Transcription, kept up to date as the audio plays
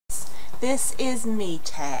this is me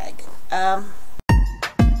tag.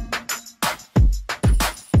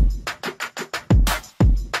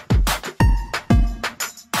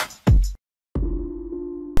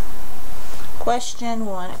 Question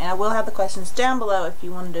 1, and I will have the questions down below if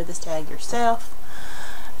you want to do this tag yourself.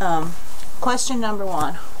 Question number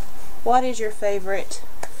 1, what is your favorite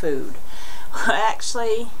food?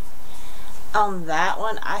 Actually, on that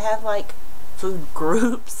one, I have like food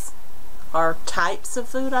groups or types of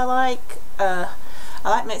food I like. I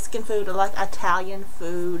like Mexican food, I like Italian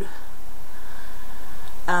food.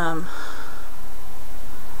 And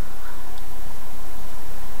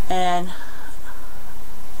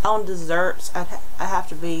on desserts, I have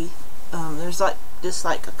to be, there's like just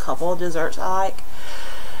like a couple of desserts I like.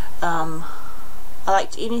 I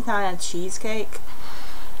like any kind of cheesecake,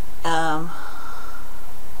 and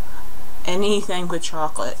anything with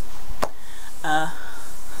chocolate.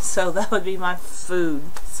 So that would be my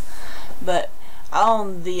foods. But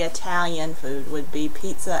on the Italian food would be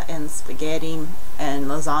pizza and spaghetti and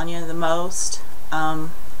lasagna the most. And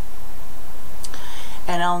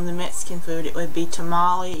on the Mexican food, it would be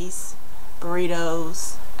tamales,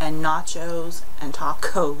 burritos, and nachos, and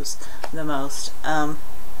tacos the most.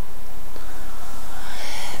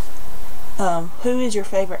 Who is your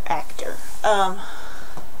favorite actor?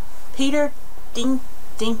 Peter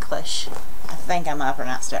Dinklage. I think I might have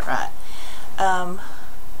pronounced that right.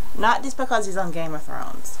 Not just because he's on Game of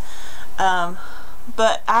Thrones.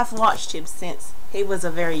 But I've watched him since he was a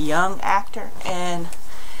very young actor, and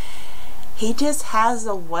he just has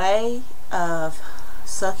a way of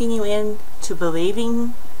sucking you into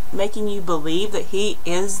believing, making you believe that he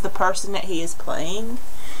is the person that he is playing.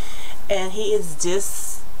 And he is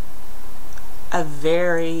just a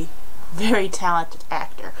very, very talented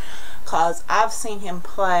actor. Cause I've seen him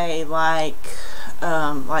play like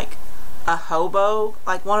a hobo,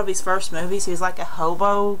 like one of his first movies. He was like a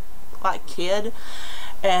hobo like kid,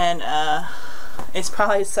 and it's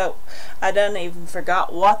probably, so I don't even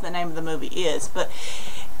forgot what the name of the movie is, but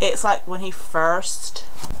it's like when he first,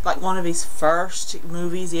 like one of his first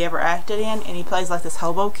movies he ever acted in, and he plays like this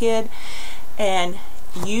hobo kid, and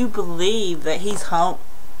you believe that he's home.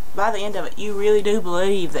 By the end of it, you really do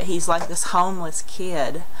believe that he's like this homeless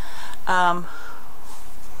kid. And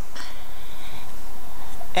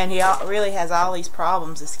he really has all these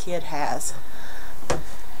problems this kid has.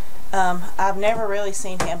 I've never really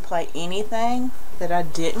seen him play anything that I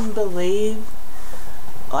didn't believe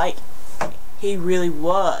like he really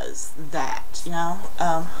was that, you know.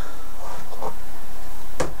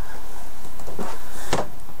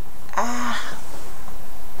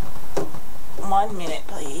 1 minute,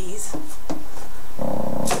 please.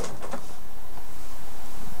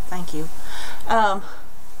 Thank you.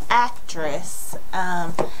 Actress.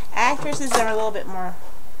 Actresses are a little bit more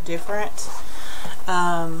different.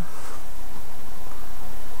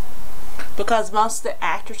 Because most of the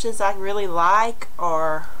actresses I really like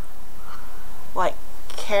are like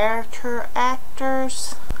character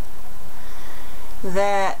actors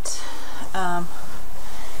that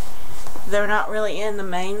they're not really in the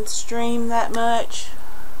mainstream that much,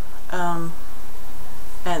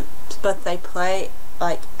 but they play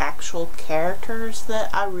like actual characters that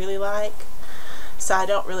I really like, so I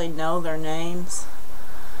don't really know their names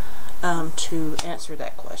to answer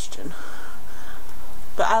that question.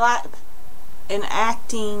 But I like, in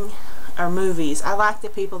acting or movies, I like the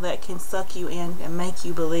people that can suck you in and make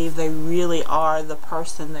you believe they really are the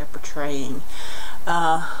person they're portraying.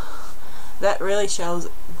 That really shows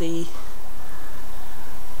the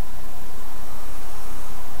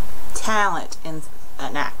talent in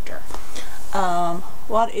an actor.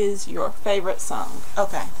 What is your favorite song?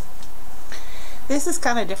 Okay, this is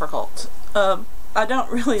kind of difficult. I don't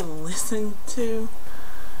really listen to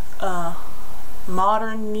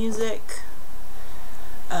modern music.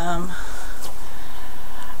 I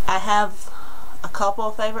have a couple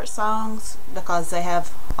of favorite songs because they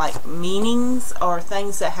have like meanings or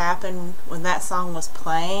things that happened when that song was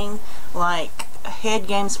playing. Like Head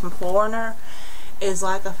Games from Foreigner is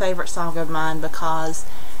like a favorite song of mine because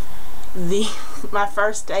my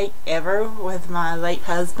first date ever with my late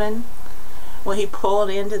husband, when he pulled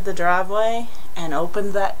into the driveway and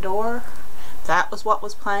opened that door, that was what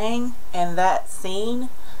was playing, and that scene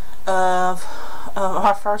of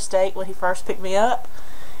our first date when he first picked me up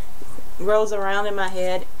rolls around in my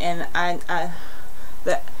head, and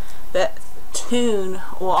that tune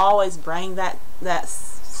will always bring that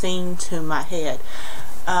scene to my head.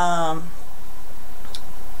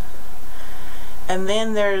 And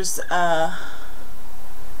then there's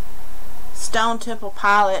Stone Temple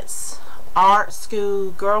Pilots' Art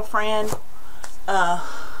School Girlfriend.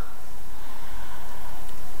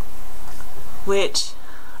 which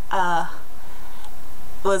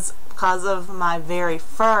was because of my very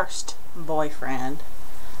first boyfriend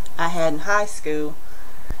I had in high school.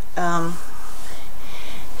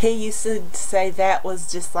 He used to say that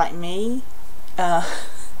was just like me,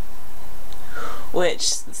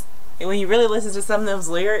 which when you really listen to some of those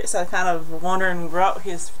lyrics, I kind of wondering what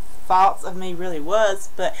his thoughts of me really was.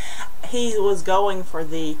 But he was going for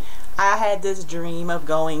I had this dream of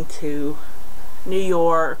going to New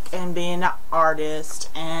York and being an artist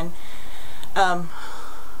and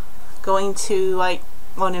going to like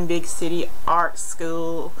one in big city art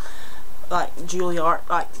school, like Juilliard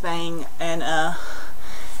like thing, and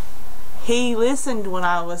he listened when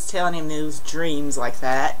I was telling him those dreams like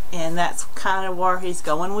that, and that's kind of where he's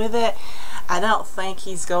going with it. I don't think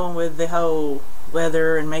he's going with the whole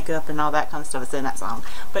leather and makeup and all that kind of stuff that's in that song.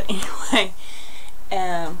 But anyway,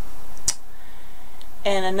 and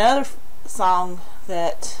another song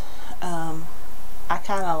that I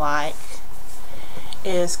kind of like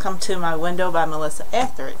is Come to My Window by Melissa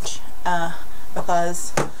Etheridge,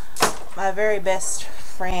 because my very best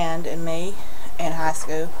friend and me in high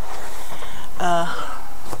school,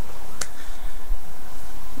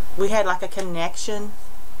 we had like a connection,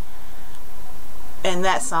 and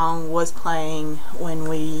that song was playing when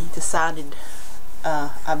we decided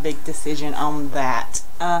a big decision on that,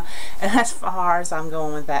 and as far as I'm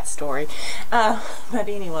going with that story, but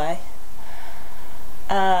anyway,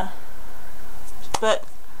 but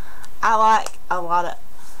I like a lot of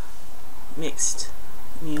mixed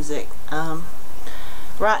music.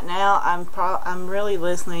 Right now I'm really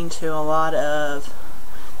listening to a lot of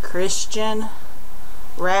Christian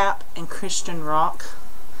rap and Christian rock.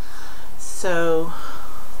 So,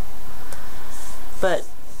 but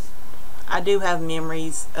I do have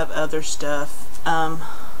memories of other stuff, and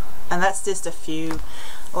that's just a few.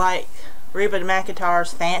 Like Reba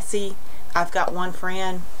McEntire's Fancy. I've got one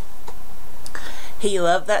friend, he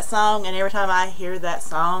loved that song, and every time I hear that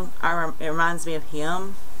song it reminds me of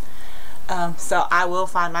him. So I will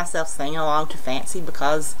find myself singing along to Fancy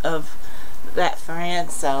because of that friend.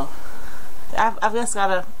 So I've just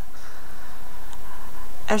got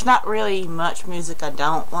there's not really much music I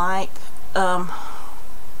don't like.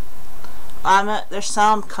 There's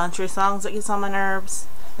some country songs that gets on my nerves.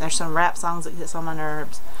 There's some rap songs that gets on my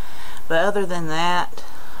nerves. But other than that,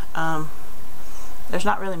 there's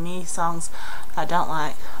not really many songs I don't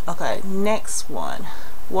like. Okay, next one.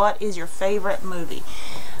 What is your favorite movie?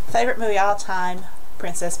 Favorite movie all time,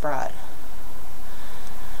 Princess Bride.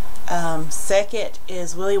 Second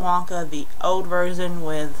is Willy Wonka, the old version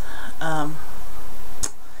with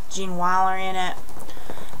Gene Wilder in it.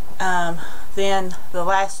 Then The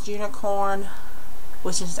Last Unicorn,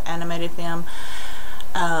 which is an animated film.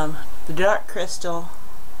 The Dark Crystal.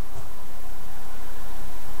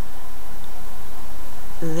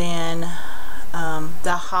 Then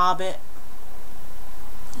The Hobbit,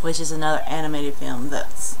 which is another animated film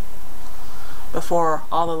that's before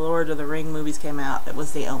all the Lord of the Rings movies came out. It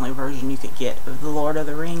was the only version you could get of the Lord of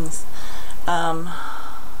the Rings. And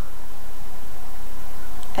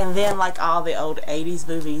then like all the old 80s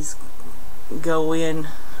movies go in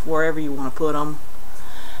wherever you want to put them,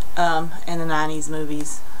 and the 90s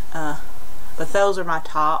movies, but those are my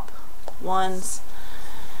top ones.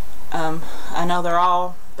 I know they're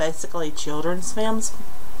all basically children's films,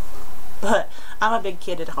 but I'm a big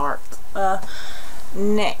kid at heart.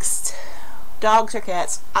 Next, dogs or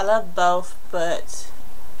cats? I love both, but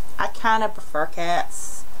I kind of prefer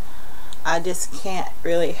cats. I just can't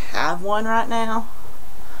really have one right now.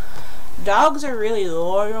 Dogs are really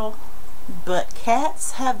loyal, but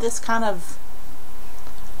cats have this kind of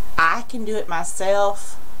I can do it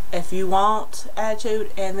myself if you want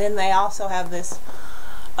attitude, and then they also have this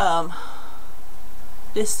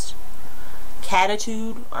this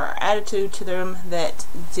catitude or attitude to them that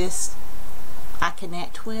just I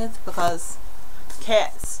connect with, because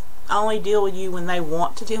cats only deal with you when they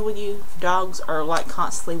want to deal with you. Dogs are like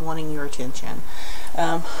constantly wanting your attention.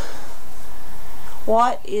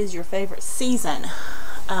 What is your favorite season?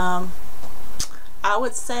 I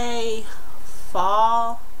would say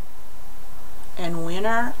fall and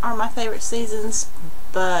winter are my favorite seasons,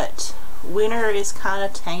 but winter is kind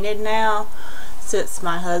of tainted now since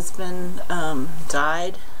my husband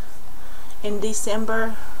died in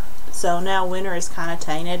December, so now winter is kind of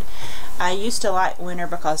tainted. I used to like winter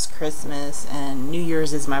because Christmas and New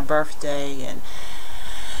Year's is my birthday, and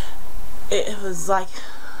it was like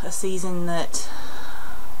a season that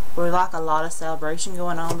were like a lot of celebration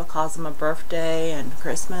going on because of my birthday and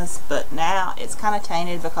Christmas. But now it's kind of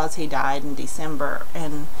tainted because he died in December,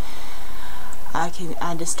 and I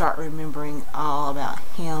just start remembering all about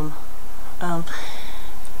him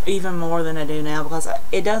even more than I do now, because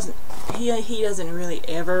it doesn't, he doesn't really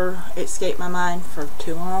ever escape my mind for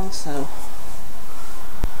too long. So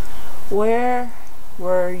where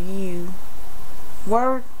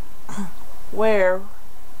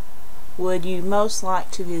would you most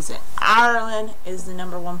like to visit? Ireland is the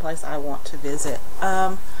 #1 place I want to visit,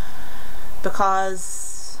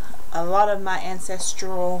 because a lot of my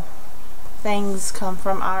ancestral things come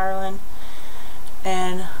from Ireland,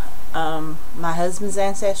 and my husband's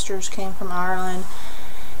ancestors came from Ireland,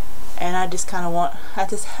 and I just kind of I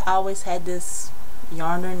always had this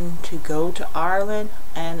yearning to go to Ireland,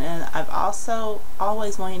 and I've also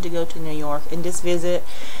always wanted to go to New York and just visit.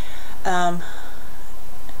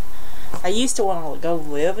 I used to want to go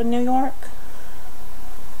live in New York,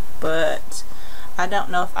 but I don't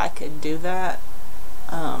know if I could do that.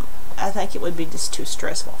 I think it would be just too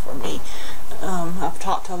stressful for me. I've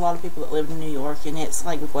talked to a lot of people that live in New York, and it's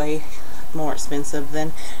like way more expensive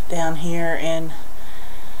than down here, and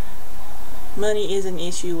money is an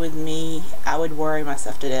issue with me. I would worry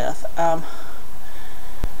myself to death.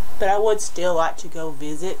 But I would still like to go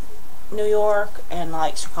visit New York and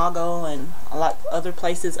like Chicago and like other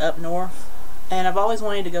places up north. And I've always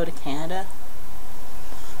wanted to go to Canada.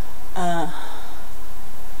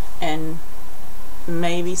 And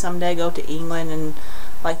maybe someday go to England and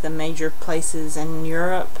like the major places in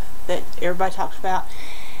Europe that everybody talks about.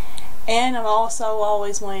 And I've also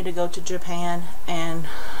always wanted to go to Japan and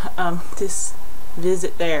just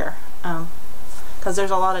visit there, because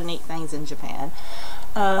there's a lot of neat things in Japan.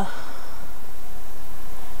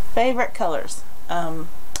 Favorite colors,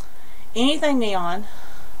 anything neon,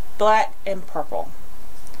 black and purple.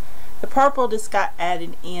 The purple just got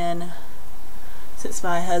added in since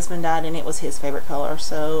my husband died, and it was his favorite color,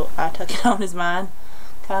 so I took it on as mine,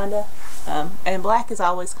 kinda. And black is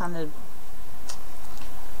always kind of,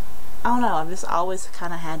 I don't know, I've just always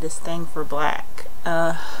kind of had this thing for black.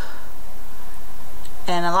 And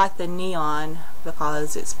I like the neon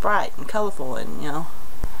because it's bright and colorful, and you know.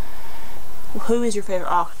 Who is your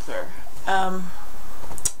favorite author?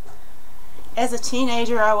 As a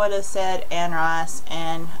teenager, I would have said Anne Rice,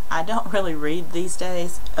 and I don't really read these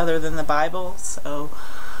days other than the Bible, so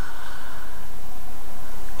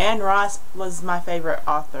Anne Rice was my favorite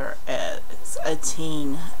author as a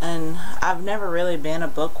teen, and I've never really been a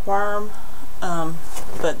bookworm,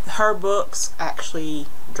 but her books actually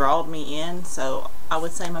drawed me in, so I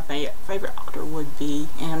would say my favorite author would be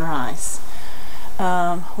Anne Rice.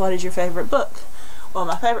 What is your favorite book? Well,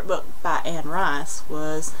 my favorite book by Anne Rice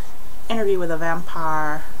was Interview with a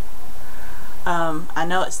Vampire. I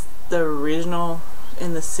know it's the original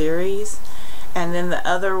in the series, and then the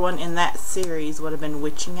other one in that series would have been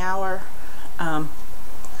Witching Hour.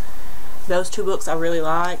 Those two books I really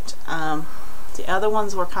liked. The other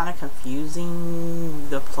ones were kind of confusing,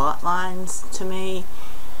 the plot lines to me,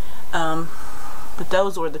 but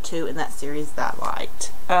those were the two in that series that I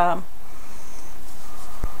liked.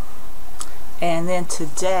 And then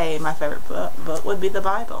today, my favorite book would be the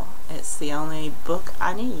Bible. It's the only book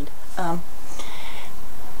I need.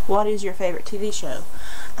 What is your favorite TV show?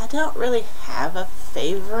 I don't really have a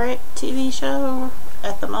favorite TV show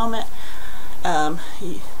at the moment.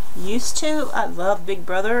 Used to. I love Big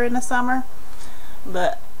Brother in the summer,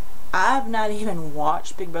 but I've not even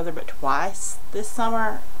watched Big Brother but twice this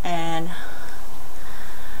summer, and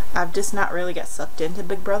I've just not really got sucked into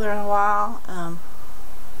Big Brother in a while.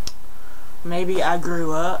 Maybe I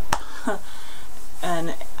grew up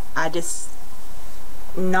and I just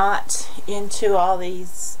not into all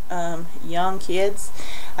these young kids.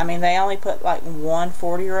 I mean, they only put like one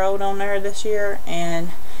 40-year-old on there this year, and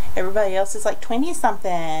everybody else is like 20-something,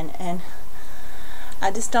 and I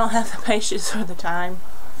just don't have the patience or the time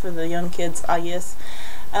for the young kids, I guess.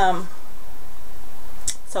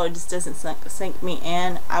 So it just doesn't sink me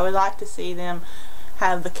in. I would like to see them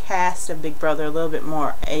have the cast of Big Brother a little bit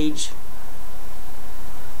more age,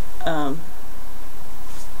 because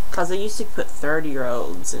they used to put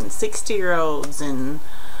 30-year-olds and 60-year-olds, and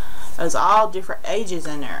there's all different ages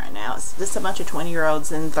in there, and now it's just a bunch of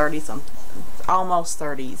 20-year-olds and 30-something, almost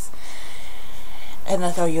 30s, and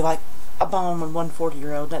they throw you like a bone with one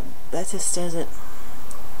 40-year-old. That just doesn't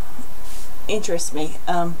interest me.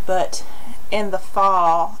 But in the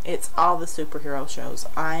fall, it's all the superhero shows.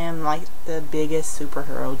 I am like the biggest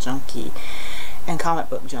superhero junkie and comic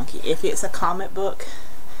book junkie. If it's a comic book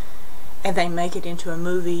and they make it into a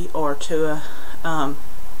movie or to a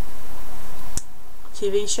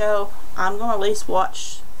TV show, I'm going to at least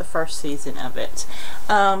watch the first season of it.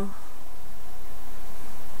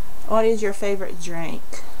 What is your favorite drink?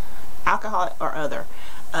 Alcoholic or other?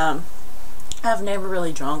 I've never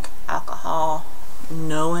really drunk alcohol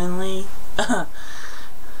knowingly,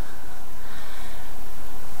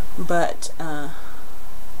 but I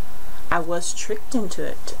was tricked into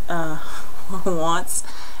it once,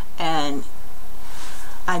 and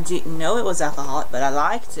I didn't know it was alcoholic, but I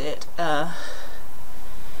liked it, and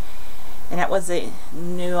that was a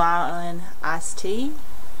New Island iced tea.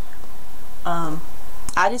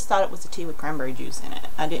 I just thought it was a tea with cranberry juice in it.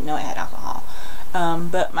 I didn't know it had alcohol.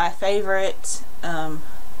 But my favorite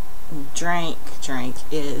drink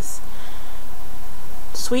is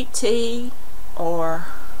sweet tea or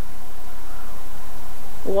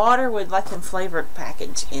water with like a flavored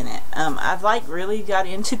package in it. I've like really got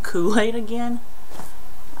into Kool-Aid again.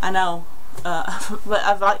 I know, but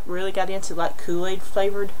I've like really got into like Kool-Aid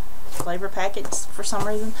flavor packets for some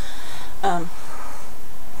reason.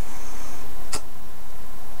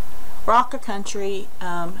 Rock or country.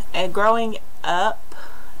 And growing up,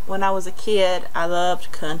 when I was a kid, I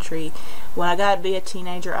loved country. When I got to be a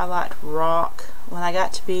teenager, I liked rock. When I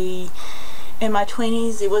got to be in my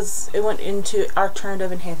 20s, it went into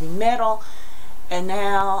alternative and heavy metal, and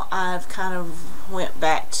now I've kind of went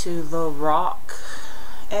back to the rock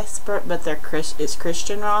expert, but it's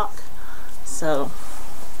Christian rock. So,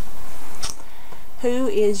 who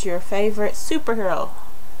is your favorite superhero?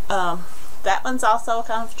 That one's also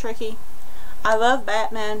kind of tricky. I love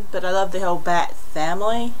Batman, but I love the whole Bat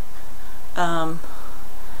family.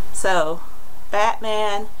 So,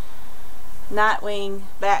 Batman, Nightwing,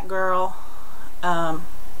 Batgirl,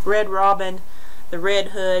 Red Robin, the Red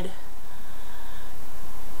Hood,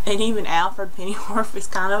 and even Alfred Pennyworth is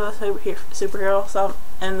kind of a superhero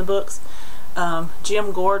in the books.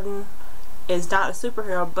 Jim Gordon is not a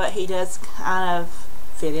superhero, but he does kind of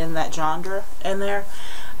fit in that genre in there.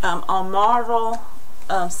 On Marvel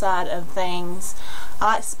side of things,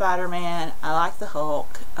 I like Spider-Man, I like the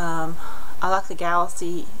Hulk, I like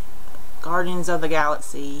the Guardians of the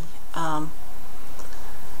Galaxy, and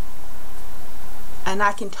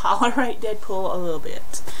I can tolerate Deadpool a little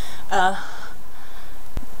bit.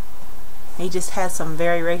 He just has some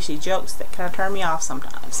very racy jokes that kind of turn me off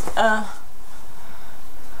sometimes.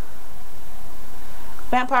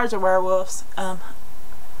 Vampires or werewolves?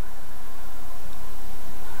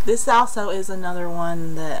 This also is another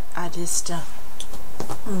one that I just don't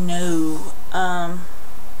know.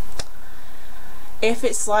 If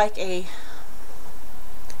it's like a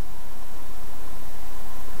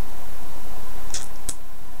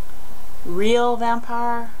real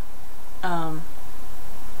vampire,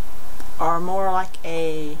 or more like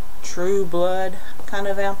a true blood kind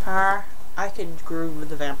of vampire, I could groove with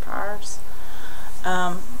the vampires.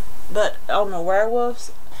 But on the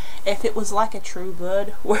werewolves, if it was like a true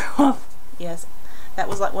blood werewolf, yes, that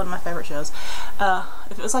was like one of my favorite shows.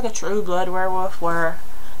 If it was like a true blood werewolf where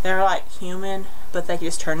they're like human, but they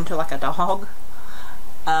just turn into like a dog,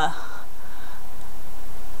 I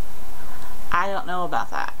don't know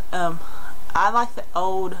about that. I like the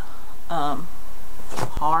old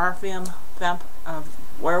horror film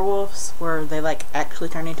werewolves where they like actually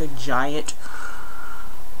turn into giant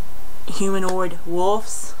humanoid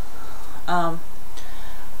wolves.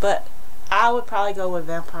 But I would probably go with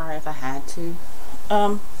vampire if I had to.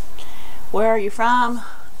 Where are you from?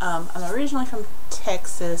 I'm originally from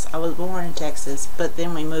Texas. I was born in Texas, but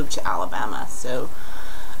then we moved to Alabama. So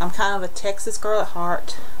I'm kind of a Texas girl at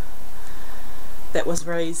heart that was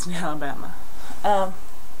raised in Alabama.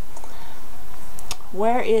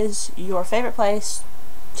 Where is your favorite place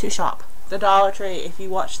to shop? The Dollar Tree. If you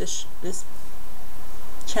watch this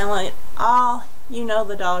channel at all, you know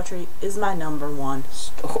the Dollar Tree is my #1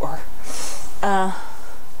 store.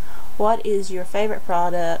 What is your favorite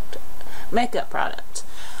makeup product?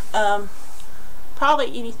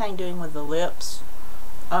 Probably anything doing with the lips.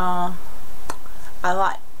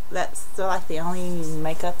 That's like the only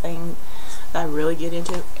makeup thing that I really get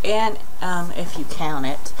into. And if you count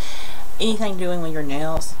it, anything doing with your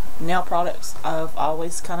nails. Nail products have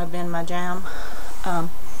always kind of been my jam.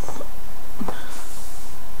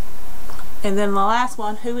 And then the last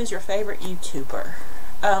one, who is your favorite YouTuber?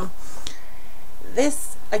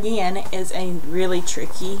 This, again, is a really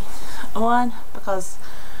tricky one because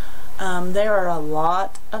there are a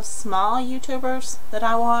lot of small YouTubers that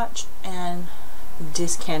I watch and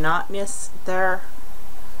just cannot miss their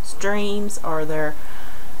streams or their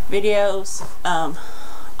videos.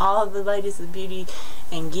 All of the ladies of the beauty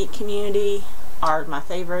and geek community are my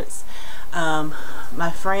favorites.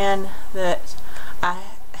 My friend that I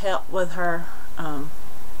help with her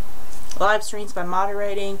live streams by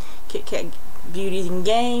moderating, Kit Kat Beauty and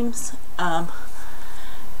Games.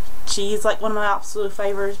 she's like one of my absolute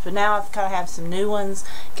favorites, but now I've kind of have some new ones.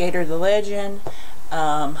 Gator the Legend,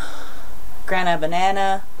 Grana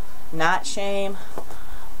Banana, Night Shame,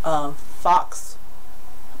 Fox,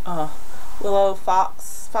 Willow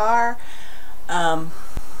Foxfire.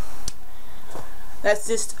 That's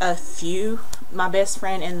just a few. My Best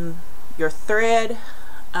Friend in Your Thread.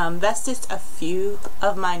 That's just a few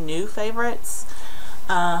of my new favorites.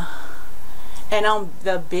 And on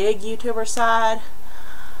the big YouTuber side,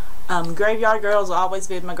 Graveyard Girl's always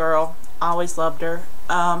been my girl. Always loved her.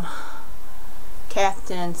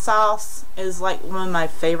 Captain Sauce is like one of my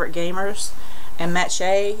favorite gamers. And Matt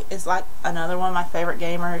Shea is like another one of my favorite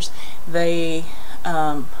gamers. They,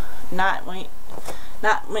 Nightwing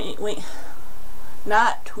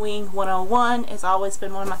 101 has always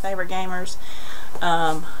been one of my favorite gamers.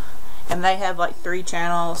 And they have like 3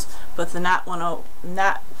 channels, but the Nightwing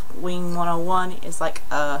 101 is like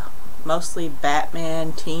a mostly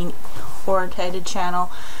Batman teen orientated channel.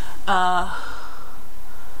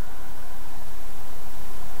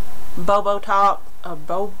 Boba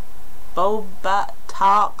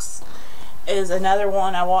Talks is another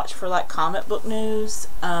one I watch for like comic book news.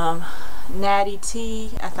 Natty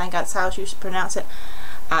T, I think that's how you pronounce it.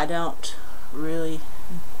 I don't really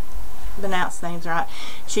pronounce names right.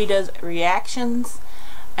 She does reactions,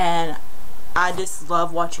 and I just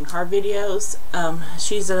love watching her videos.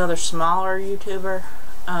 She's another smaller YouTuber.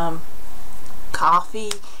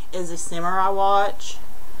 Coffee is a simmer I watch.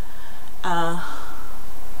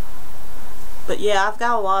 But yeah, I've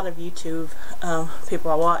got a lot of YouTube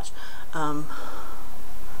people I watch.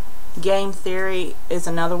 Game Theory is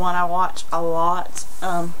another one I watch a lot.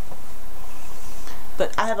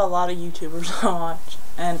 But I have a lot of YouTubers I watch,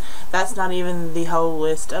 and that's not even the whole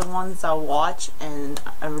list of ones I watch and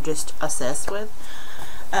I'm just obsessed with.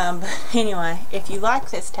 But anyway, if you like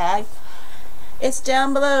this tag, it's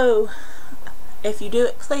down below. If you do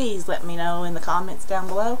it, please let me know in the comments down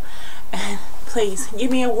below, and please give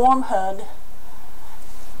me a warm hug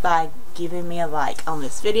by giving me a like on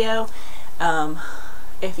this video.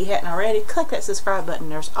 If you hadn't already, click that subscribe button.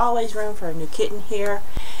 There's always room for a new kitten here,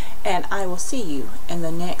 and I will see you in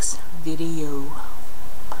the next video.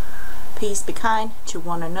 Peace, be kind to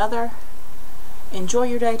one another. Enjoy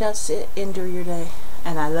your day, don't sit, endure your day,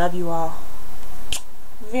 and I love you all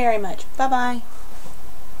very much. Bye bye.